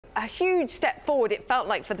a huge step forward, it felt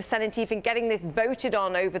like, for the Senate even getting this voted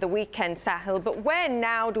on over the weekend, Sahil. But where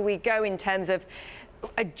now do we go in terms of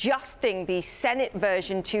adjusting the Senate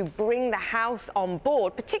version to bring the House on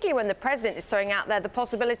board, particularly when the president is throwing out there the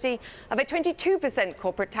possibility of a 22%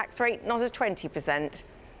 corporate tax rate, not a 20%?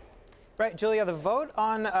 Right, Julia, the vote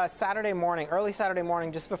on Saturday morning, early Saturday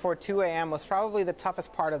morning, just before 2 a.m. was probably the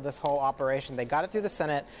toughest part of this whole operation. They got it through the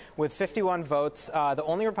Senate with 51 votes. The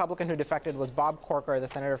only Republican who defected was Bob Corker, the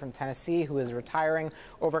senator from Tennessee, who is retiring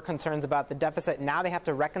over concerns about the deficit. Now they have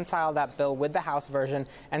to reconcile that bill with the House version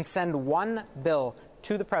and send one bill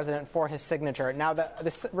to the president for his signature. Now,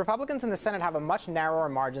 the Republicans in the Senate have a much narrower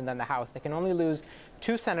margin than the House. They can only lose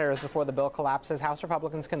 2 senators before the bill collapses. House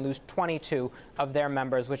Republicans can lose 22 of their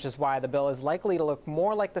members, which is why the bill is likely to look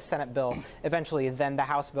more like the Senate bill eventually than the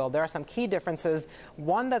House bill. There are some key differences.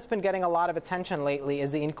 One that's been getting a lot of attention lately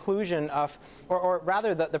is the inclusion of, or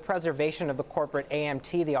rather the preservation of the corporate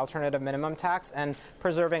AMT, the alternative minimum tax, and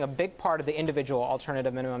preserving a big part of the individual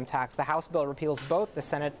alternative minimum tax. The House bill repeals both. The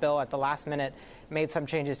Senate bill at the last minute made some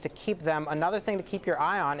changes to keep them. Another thing to keep your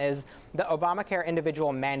eye on is the Obamacare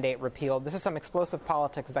individual mandate repealed. This is some explosive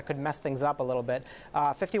politics that could mess things up a little bit.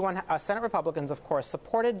 51 Senate Republicans, of course,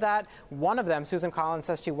 supported that. One of them, Susan Collins,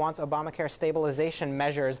 says she wants Obamacare stabilization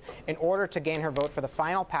measures in order to gain her vote for the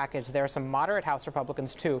final package. There are some moderate House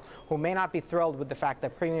Republicans, too, who may not be thrilled with the fact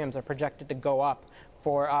that premiums are projected to go up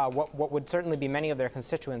for what would certainly be many of their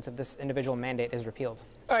constituents if this individual mandate is repealed.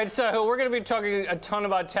 All right, Sahil, we're going to be talking a ton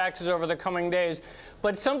about taxes over the coming days,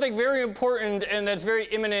 but something very important and that's very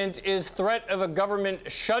imminent is threat of a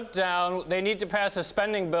government shutdown. They need to pass a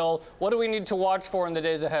spending bill. What do we need to watch for in the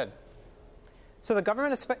days ahead? So the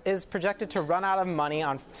government is projected to run out of money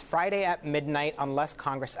on Friday at midnight unless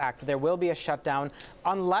Congress acts. There will be a shutdown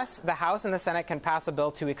unless the House and the Senate can pass a bill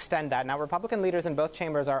to extend that. Now, Republican leaders in both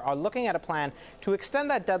chambers are looking at a plan to extend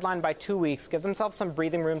that deadline by 2 weeks, give themselves some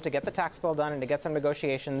breathing room to get the tax bill done and to get some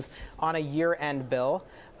negotiations on a year-end bill.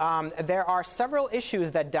 There are several issues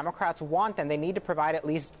that Democrats want, and they need to provide at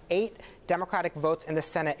least 8 Democratic votes in the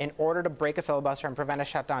Senate in order to break a filibuster and prevent a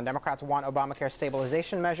shutdown. Democrats want Obamacare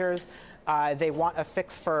stabilization measures. They want a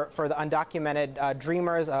fix for the undocumented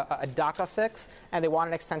dreamers, a DACA fix, and they want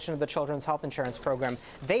an extension of the children's health insurance program.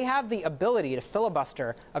 They have the ability to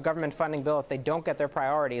filibuster a government funding bill if they don't get their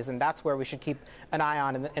priorities, and that's where we should keep an eye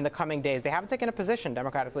on in the coming days. They haven't taken a position,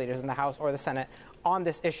 Democratic leaders in the House or the Senate, on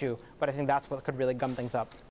this issue, but I think that's what could really gum things up.